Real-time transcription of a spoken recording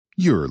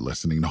You're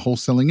listening to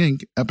Wholesaling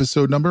Inc.,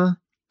 episode number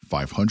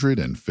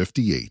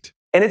 558.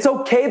 And it's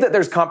okay that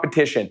there's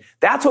competition.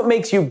 That's what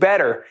makes you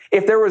better.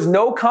 If there was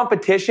no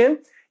competition,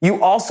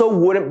 you also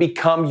wouldn't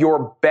become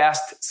your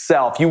best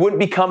self. You wouldn't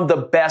become the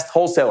best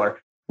wholesaler.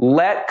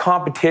 Let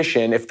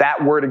competition, if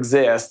that word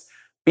exists,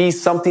 be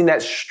something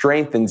that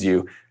strengthens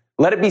you.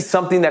 Let it be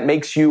something that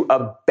makes you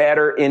a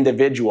better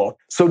individual.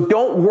 So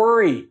don't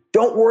worry.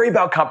 Don't worry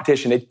about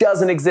competition. It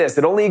doesn't exist.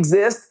 It only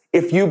exists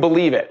if you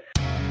believe it.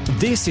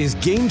 This is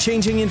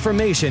game-changing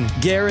information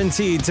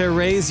guaranteed to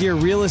raise your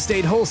real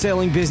estate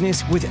wholesaling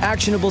business with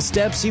actionable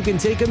steps you can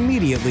take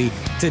immediately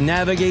to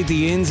navigate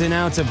the ins and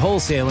outs of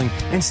wholesaling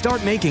and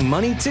start making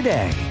money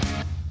today.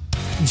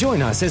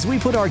 Join us as we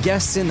put our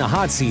guests in the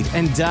hot seat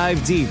and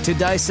dive deep to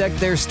dissect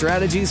their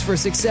strategies for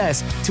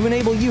success to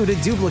enable you to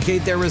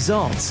duplicate their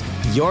results.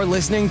 You're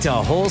listening to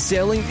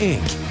Wholesaling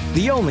Inc.,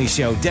 the only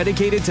show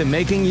dedicated to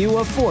making you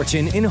a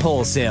fortune in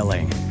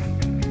wholesaling.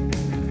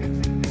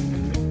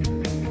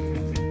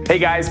 Hey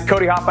guys,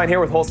 Cody Hoffman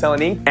here with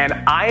Wholesaling Inc., and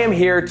I am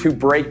here to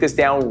break this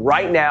down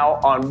right now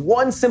on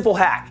one simple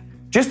hack,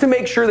 just to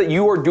make sure that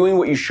you are doing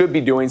what you should be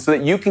doing so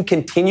that you can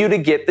continue to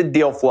get the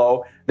deal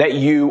flow that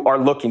you are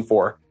looking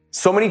for.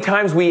 So many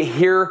times we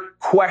hear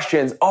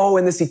questions,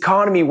 in this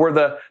economy where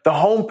the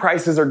home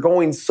prices are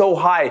going so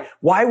high,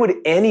 why would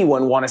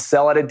anyone want to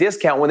sell at a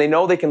discount when they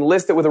know they can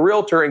list it with a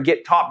realtor and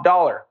get top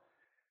dollar?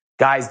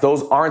 Guys,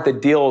 those aren't the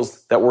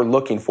deals that we're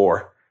looking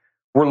for.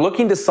 We're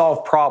looking to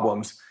solve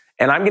problems.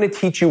 And I'm going to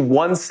teach you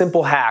one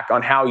simple hack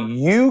on how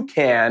you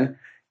can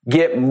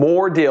get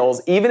more deals,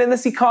 even in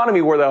this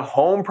economy where the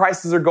home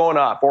prices are going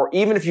up, or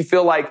even if you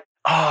feel like,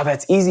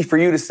 that's easy for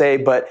you to say,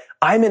 but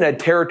I'm in a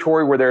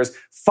territory where there's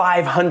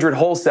 500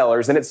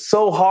 wholesalers and it's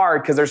so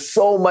hard because there's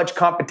so much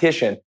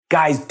competition.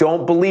 Guys,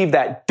 don't believe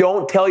that.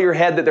 Don't tell your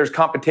head that there's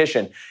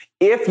competition.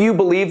 If you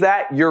believe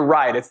that, you're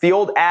right. It's the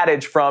old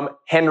adage from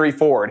Henry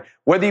Ford.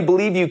 Whether you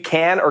believe you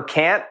can or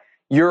can't,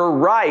 you're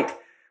right.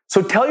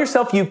 So tell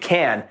yourself you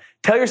can.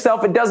 Tell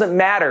yourself it doesn't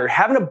matter.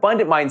 Have an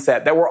abundant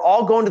mindset that we're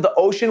all going to the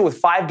ocean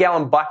with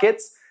 5-gallon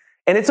buckets.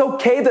 And it's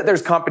okay that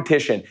there's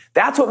competition.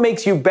 That's what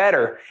makes you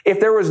better. If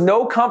there was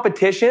no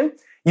competition,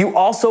 you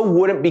also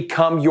wouldn't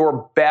become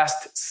your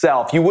best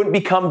self. You wouldn't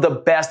become the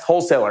best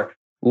wholesaler.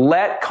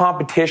 Let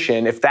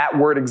competition, if that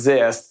word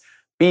exists,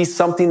 be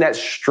something that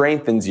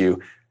strengthens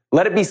you.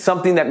 Let it be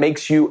something that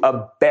makes you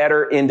a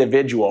better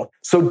individual.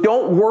 So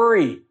don't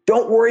worry.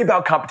 Don't worry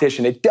about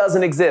competition. It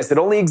doesn't exist. It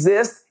only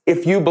exists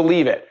if you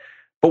believe it.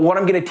 But what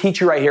I'm going to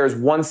teach you right here is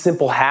one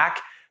simple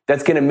hack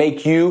that's going to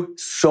make you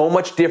so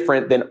much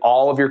different than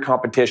all of your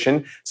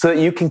competition so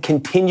that you can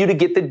continue to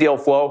get the deal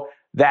flow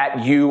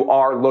that you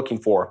are looking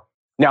for.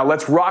 Now,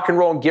 let's rock and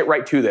roll and get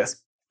right to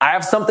this. I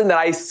have something that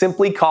I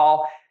simply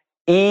call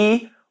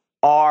ERT.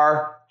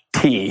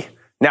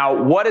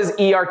 Now, what does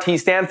ERT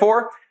stand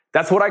for?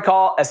 That's what I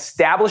call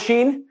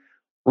establishing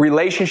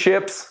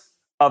relationships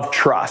of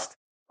trust.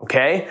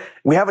 Okay?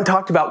 We haven't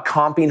talked about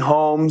comping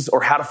homes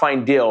or how to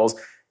find deals.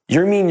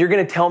 You're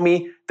going to tell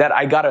me that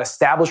I got to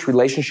establish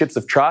relationships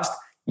of trust?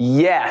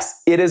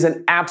 Yes, it is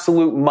an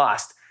absolute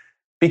must,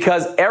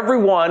 because every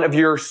one of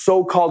your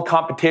so-called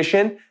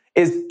competition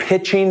is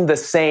pitching the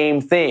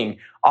same thing.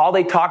 All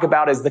they talk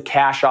about is the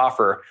cash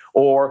offer,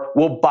 or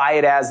we'll buy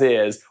it as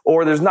is,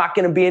 or there's not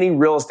going to be any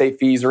real estate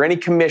fees or any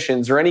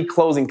commissions or any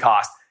closing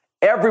costs.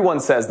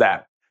 Everyone says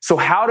that. So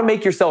how to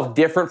make yourself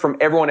different from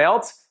everyone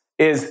else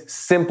is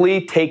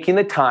simply taking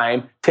the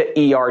time to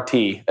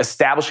ERT,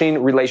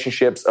 establishing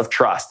relationships of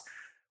trust.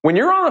 When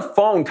you're on the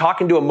phone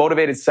talking to a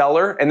motivated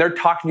seller and they're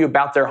talking to you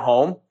about their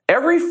home,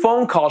 every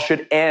phone call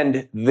should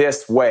end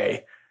this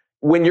way.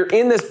 When you're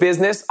in this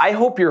business, I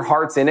hope your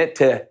heart's in it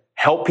to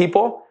help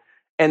people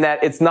and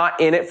that it's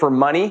not in it for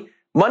money.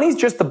 Money's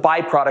just the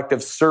byproduct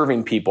of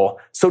serving people.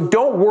 So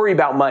don't worry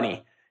about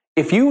money.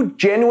 If you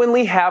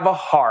genuinely have a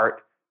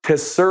heart to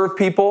serve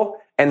people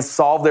and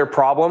solve their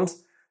problems,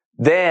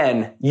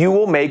 then you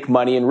will make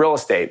money in real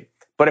estate.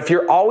 But if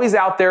you're always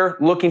out there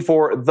looking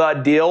for the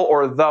deal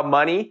or the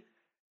money,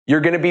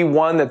 you're going to be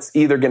one that's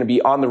either going to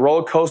be on the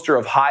roller coaster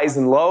of highs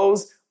and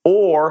lows,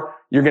 or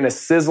you're going to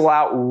sizzle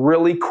out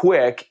really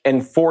quick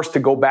and forced to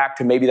go back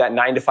to maybe that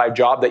 9-to-5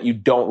 job that you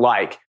don't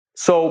like.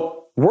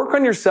 So work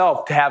on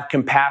yourself to have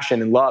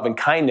compassion and love and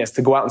kindness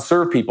to go out and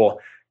serve people,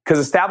 because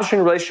establishing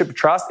a relationship of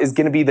trust is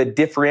going to be the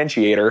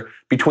differentiator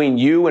between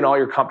you and all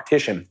your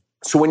competition.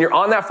 So when you're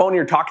on that phone and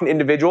you're talking to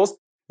individuals,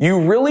 you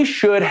really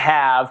should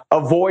have a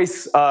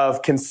voice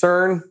of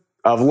concern,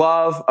 of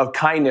love, of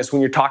kindness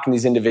when you're talking to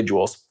these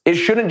individuals. It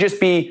shouldn't just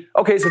be,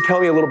 okay, so tell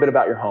me a little bit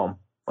about your home.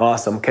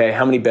 Awesome. Okay.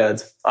 How many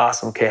beds?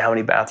 Awesome. Okay. How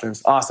many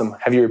bathrooms? Awesome.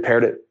 Have you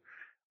repaired it?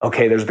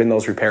 Okay. There's been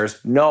those repairs.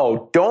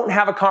 No, don't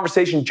have a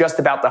conversation just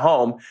about the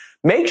home.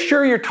 Make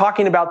sure you're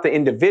talking about the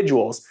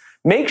individuals.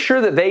 Make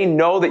sure that they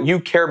know that you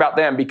care about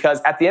them,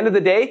 because at the end of the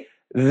day,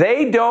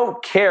 they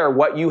don't care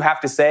what you have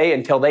to say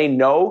until they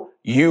know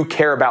you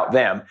care about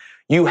them.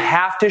 You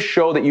have to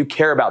show that you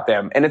care about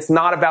them. And it's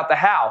not about the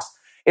house.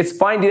 It's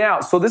finding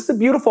out. So this is a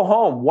beautiful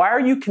home. Why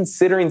are you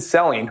considering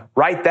selling?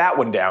 Write that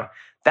one down.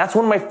 That's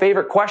one of my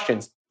favorite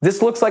questions.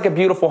 this looks like a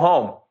beautiful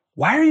home.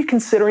 Why are you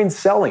considering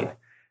selling?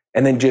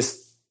 And then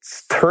just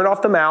turn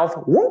off the mouth,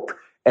 whoop,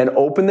 and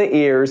open the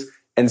ears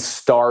and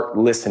start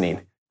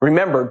listening.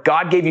 Remember,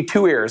 God gave you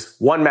 2 ears,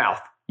 1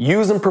 mouth.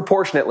 Use them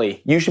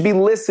proportionately. You should be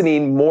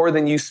listening more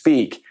than you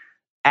speak.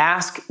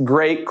 Ask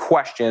great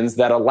questions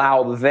that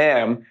allow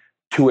them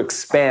to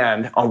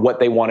expand on what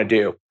they want to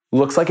do.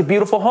 Looks like a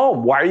beautiful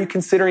home. Why are you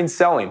considering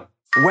selling?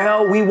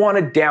 Well, we want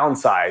to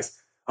downsize.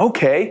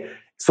 Okay.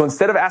 So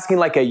instead of asking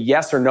like a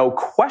yes or no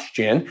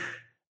question,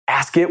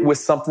 ask it with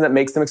something that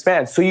makes them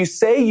expand. So you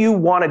say you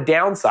want to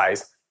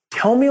downsize.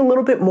 Tell me a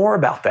little bit more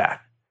about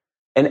that.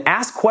 And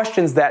ask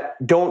questions that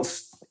don't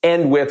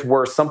end with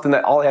where something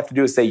that all I have to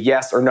do is say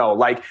yes or no.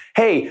 Like,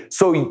 hey,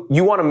 so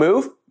you want to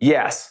move?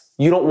 Yes.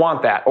 You don't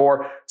want that.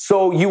 Or,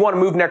 so you want to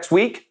move next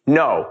week?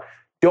 No.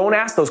 Don't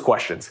ask those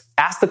questions.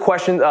 Ask the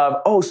question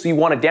of, oh, so you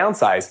want to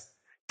downsize?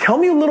 Tell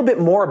me a little bit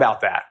more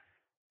about that.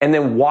 And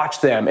then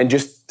watch them and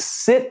just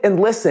sit and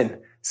listen.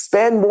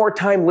 Spend more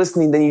time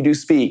listening than you do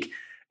speak.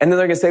 And then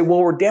they're going to say, well,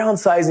 we're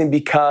downsizing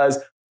because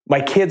my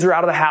kids are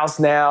out of the house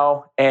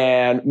now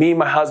and me and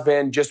my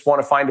husband just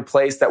want to find a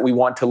place that we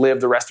want to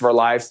live the rest of our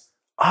lives.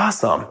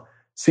 Awesome.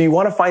 So you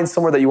want to find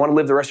somewhere that you want to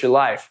live the rest of your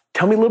life.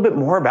 Tell me a little bit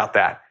more about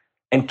that.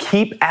 And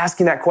keep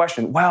asking that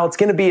question. Wow, it's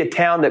going to be a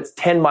town that's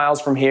 10 miles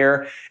from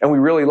here and we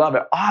really love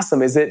it.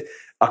 Awesome. Is it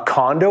a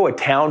condo, a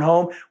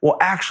townhome? Well,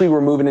 actually,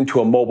 we're moving into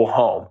a mobile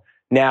home.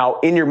 Now,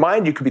 in your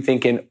mind, you could be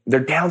thinking,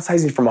 they're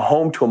downsizing from a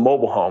home to a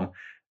mobile home.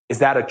 Is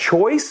that a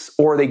choice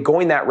or are they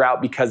going that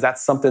route because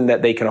that's something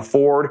that they can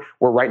afford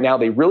where right now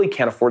they really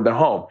can't afford their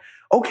home?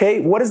 Okay,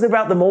 what is it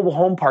about the mobile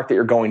home park that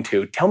you're going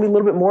to? Tell me a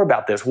little bit more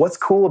about this. What's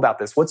cool about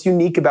this? What's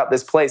unique about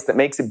this place that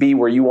makes it be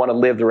where you want to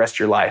live the rest of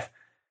your life?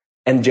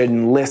 And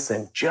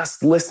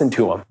just listen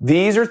to them.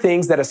 These are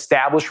things that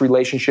establish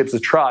relationships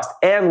of trust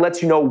and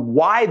lets you know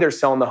why they're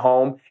selling the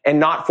home and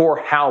not for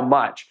how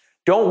much.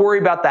 Don't worry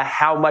about the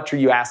how much are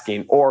you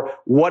asking or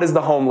what does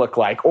the home look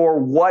like or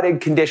what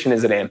condition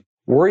is it in.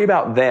 Worry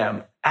about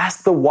them.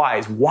 Ask the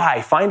whys.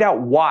 Why? Find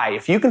out why.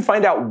 If you can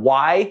find out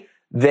why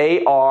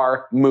they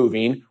are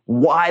moving,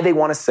 why they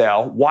want to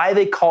sell, why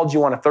they called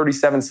you on a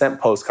 37-cent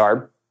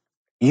postcard,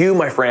 you,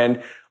 my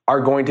friend, are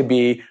going to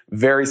be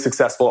very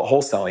successful at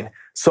wholesaling.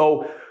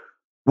 So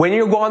when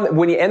you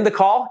end the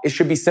call, it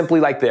should be simply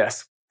like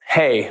this.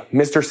 Hey,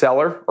 Mr.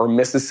 Seller or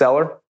Mrs.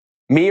 Seller,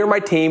 me or my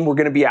team, we're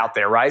going to be out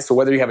there, right? So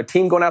whether you have a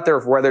team going out there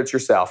or whether it's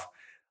yourself,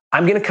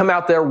 I'm going to come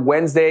out there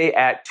Wednesday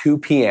at 2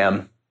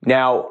 p.m.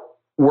 Now,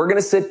 we're going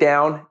to sit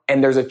down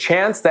and there's a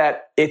chance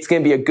that it's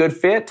going to be a good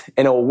fit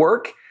and it'll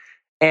work.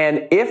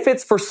 And if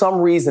it's for some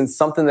reason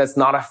something that's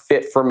not a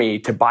fit for me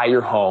to buy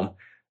your home,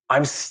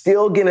 I'm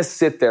still going to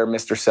sit there,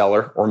 Mr.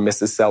 Seller or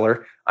Mrs.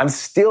 Seller. I'm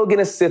still going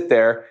to sit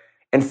there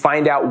and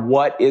find out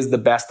what is the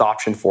best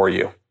option for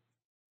you.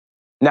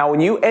 Now,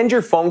 when you end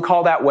your phone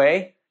call that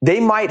way, they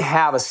might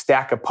have a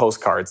stack of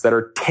postcards that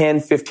are 10,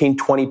 15,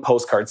 20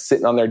 postcards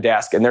sitting on their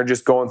desk, and they're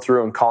just going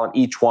through and calling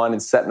each one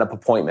and setting up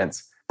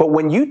appointments. But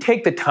when you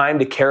take the time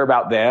to care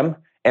about them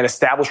and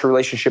establish a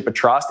relationship of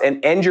trust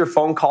and end your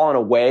phone call in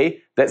a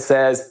way that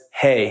says,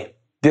 hey,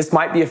 this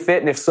might be a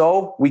fit, and if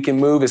so, we can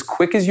move as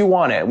quick as you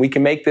want it, and we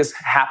can make this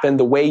happen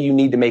the way you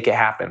need to make it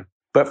happen.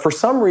 But for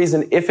some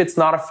reason, if it's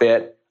not a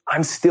fit,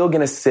 I'm still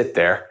going to sit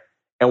there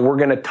and we're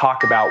going to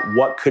talk about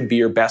what could be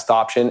your best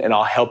option, and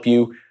I'll help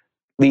you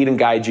lead and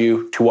guide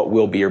you to what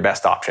will be your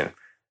best option.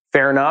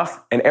 Fair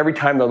enough? And every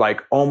time they're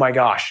like, oh my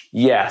gosh,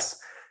 yes.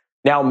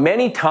 Now,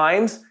 many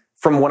times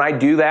from when I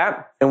do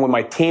that and when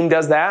my team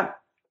does that,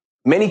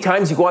 many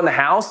times you go in the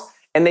house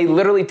and they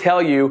literally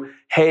tell you,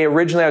 hey,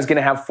 originally I was going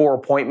to have 4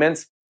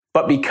 appointments,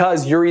 but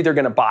because you're either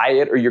going to buy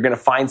it or you're going to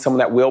find someone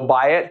that will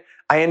buy it,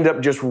 I ended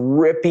up just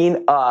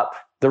ripping up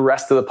the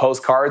rest of the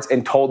postcards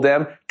and told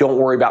them, don't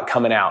worry about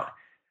coming out.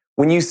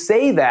 When you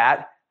say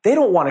that, they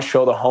don't want to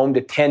show the home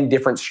to 10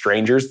 different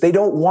strangers. They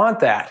don't want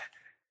that.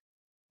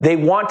 They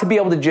want to be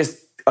able to just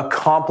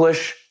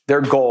accomplish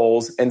their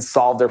goals and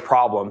solve their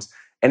problems.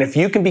 And if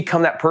you can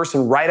become that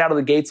person right out of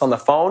the gates on the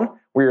phone,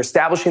 where you're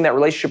establishing that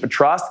relationship of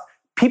trust,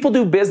 people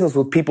do business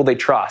with people they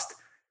trust.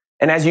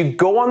 And as you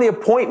go on the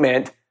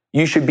appointment,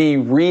 you should be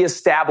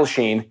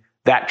reestablishing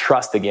that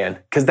trust again.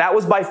 Because that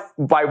was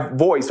by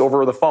voice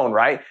over the phone,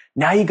 right?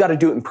 Now you got to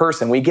do it in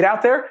person. When you get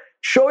out there,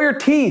 show your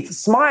teeth,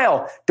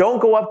 smile.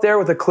 Don't go up there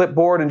with a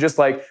clipboard and just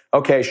like,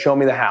 okay, show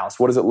me the house.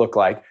 What does it look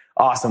like?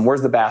 Awesome.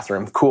 Where's the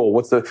bathroom? Cool.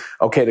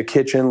 The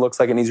kitchen looks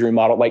like it needs a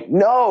remodel. Like,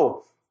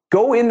 no,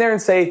 go in there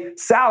and say,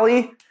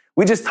 Sally,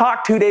 we just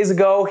talked 2 days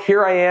ago.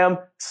 Here I am.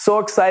 So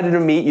excited to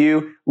meet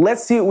you.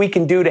 Let's see what we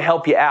can do to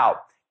help you out.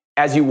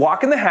 As you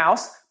walk in the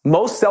house,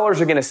 most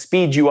sellers are going to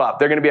speed you up.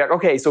 They're going to be like,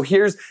 okay, so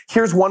here's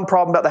one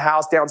problem about the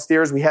house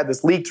downstairs. We had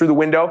this leak through the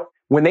window.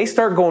 When they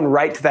start going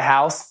right to the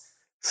house,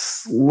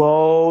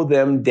 slow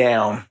them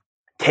down.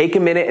 Take a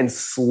minute and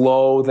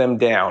slow them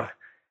down.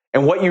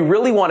 And what you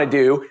really want to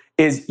do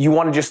is you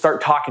want to just start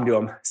talking to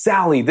them.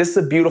 Sally, this is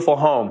a beautiful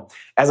home.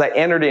 As I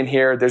entered in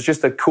here, there's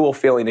just a cool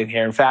feeling in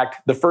here. In fact,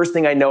 the first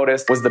thing I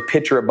noticed was the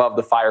picture above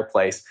the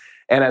fireplace.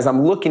 And as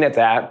I'm looking at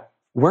that,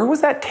 where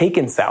was that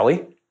taken,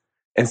 Sally?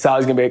 And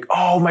Sally's going to be like,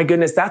 oh my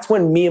goodness, that's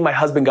when me and my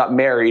husband got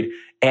married.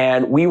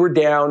 And we were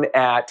down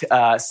at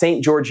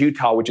St. George,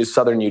 Utah, which is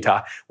southern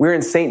Utah. We were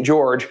in St.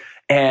 George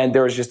and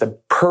there was just a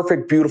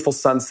perfect, beautiful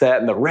sunset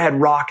and the red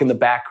rock in the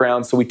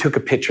background. So we took a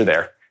picture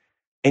there.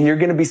 And you're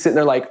going to be sitting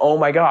there like, oh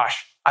my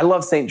gosh, I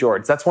love St.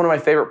 George. That's one of my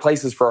favorite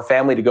places for our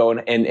family to go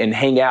and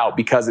hang out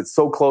because it's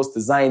so close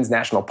to Zion's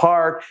National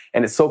Park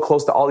and it's so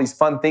close to all these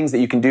fun things that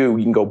you can do.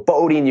 You can go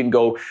boating, you can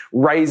go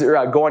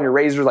go on your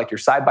razors, like your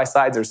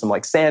side-by-sides. There's some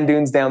like sand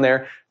dunes down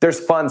there. There's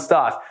fun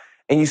stuff.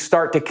 And you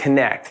start to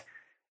connect.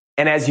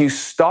 And as you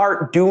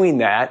start doing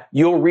that,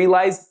 you'll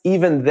realize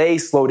even they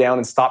slow down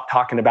and stop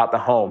talking about the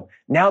home.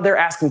 Now they're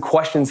asking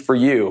questions for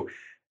you.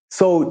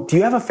 So do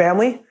you have a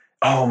family?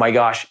 Oh my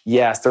gosh,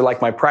 yes. They're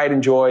like my pride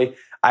and joy.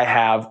 I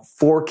have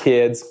 4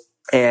 kids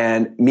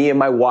and me and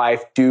my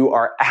wife do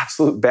our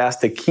absolute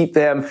best to keep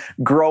them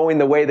growing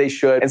the way they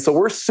should. And so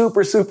we're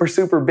super, super,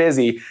 super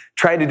busy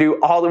trying to do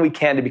all that we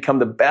can to become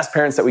the best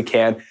parents that we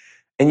can.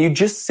 And you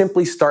just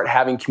simply start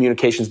having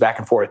communications back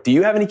and forth. Do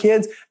you have any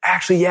kids?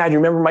 Actually, yeah. Do you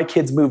remember my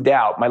kids moved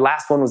out? My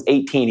last one was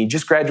 18. He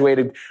just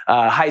graduated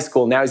high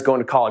school. Now he's going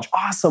to college.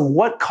 Awesome.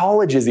 What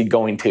college is he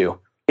going to?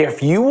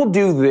 If you will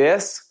do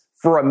this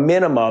for a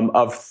minimum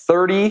of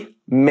 30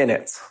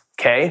 minutes,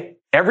 okay?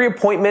 Every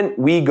appointment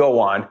we go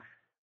on,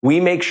 we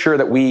make sure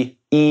that we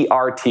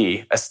ERT,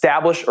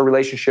 establish a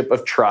relationship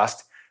of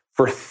trust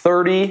for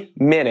 30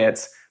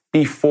 minutes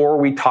before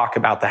we talk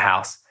about the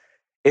house.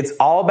 It's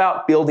all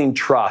about building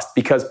trust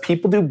because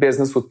people do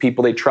business with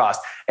people they trust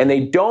and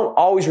they don't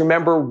always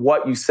remember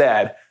what you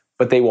said,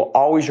 but they will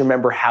always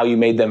remember how you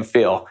made them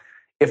feel.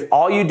 If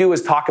all you do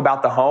is talk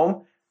about the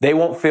home, they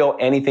won't feel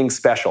anything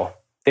special.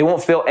 They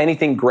won't feel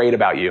anything great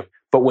about you.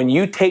 But when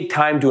you take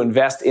time to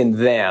invest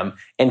in them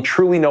and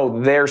truly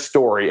know their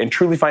story and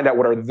truly find out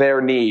what are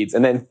their needs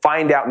and then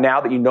find out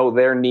now that you know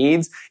their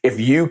needs, if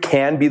you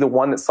can be the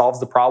one that solves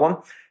the problem.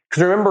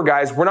 Because remember,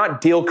 guys, we're not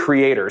deal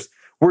creators.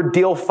 We're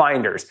deal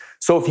finders.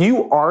 So if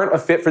you aren't a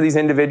fit for these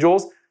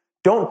individuals,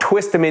 don't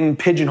twist them and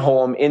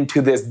pigeonhole them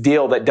into this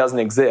deal that doesn't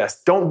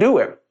exist. Don't do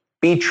it.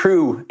 Be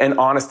true and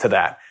honest to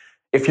that.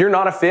 If you're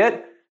not a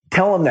fit,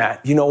 tell them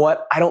that. You know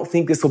what? I don't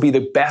think this will be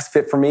the best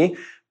fit for me.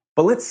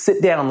 But let's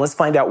sit down. Let's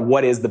find out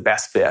what is the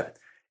best fit.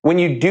 When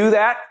you do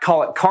that,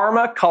 call it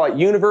karma, call it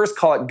universe,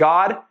 call it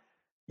God.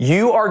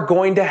 You are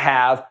going to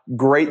have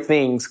great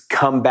things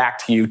come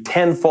back to you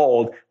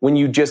tenfold when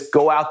you just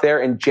go out there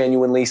and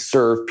genuinely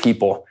serve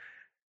people.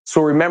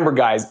 So remember,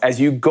 guys, as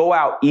you go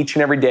out each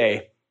and every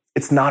day,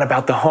 it's not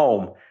about the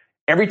home.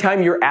 Every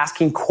time you're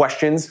asking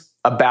questions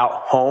about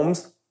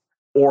homes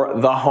or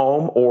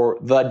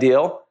the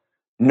deal,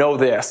 know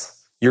this,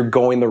 you're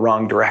going the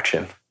wrong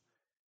direction.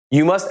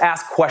 You must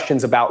ask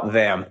questions about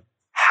them.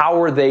 How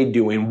are they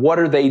doing? What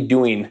are they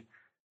doing?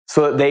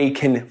 So that they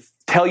can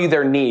tell you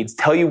their needs,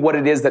 tell you what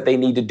it is that they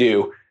need to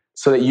do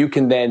so that you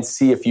can then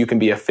see if you can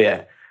be a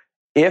fit.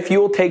 If you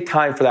will take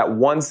time for that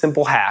one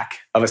simple hack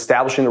of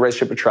establishing the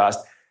relationship of trust,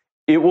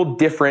 it will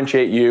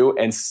differentiate you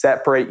and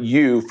separate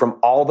you from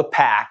all the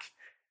pack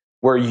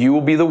where you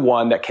will be the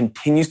one that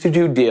continues to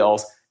do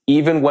deals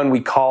even when we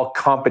call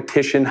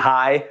competition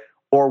high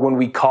or when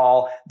we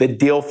call the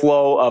deal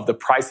flow of the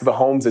price of the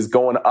homes is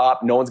going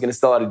up, no one's going to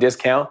sell at a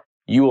discount.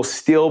 You will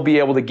still be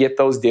able to get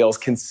those deals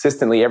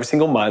consistently every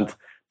single month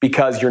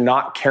because you're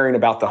not caring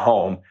about the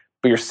home,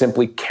 but you're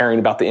simply caring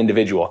about the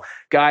individual.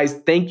 Guys,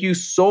 thank you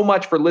so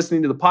much for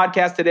listening to the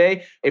podcast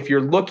today. If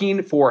you're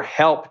looking for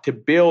help to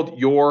build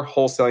your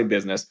wholesaling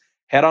business,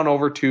 head on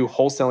over to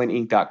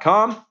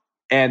wholesalinginc.com,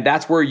 and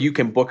that's where you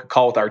can book a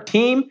call with our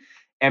team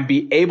and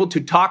be able to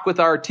talk with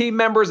our team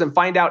members and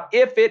find out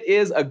if it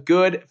is a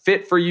good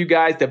fit for you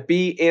guys to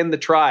be in the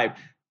tribe.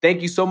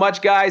 Thank you so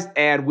much, guys,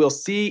 and we'll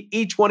see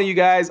each one of you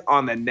guys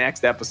on the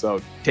next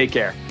episode. Take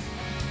care.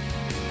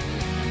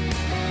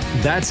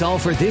 That's all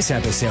for this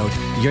episode.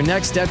 Your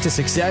next step to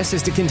success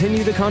is to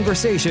continue the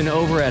conversation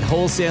over at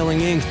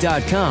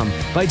wholesalinginc.com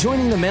by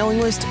joining the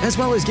mailing list, as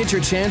well as get your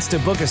chance to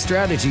book a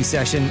strategy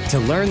session to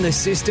learn the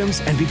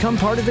systems and become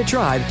part of the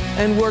tribe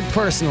and work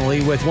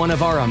personally with one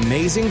of our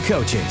amazing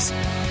coaches.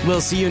 We'll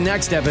see you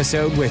next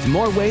episode with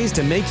more ways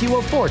to make you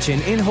a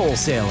fortune in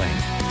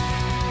wholesaling.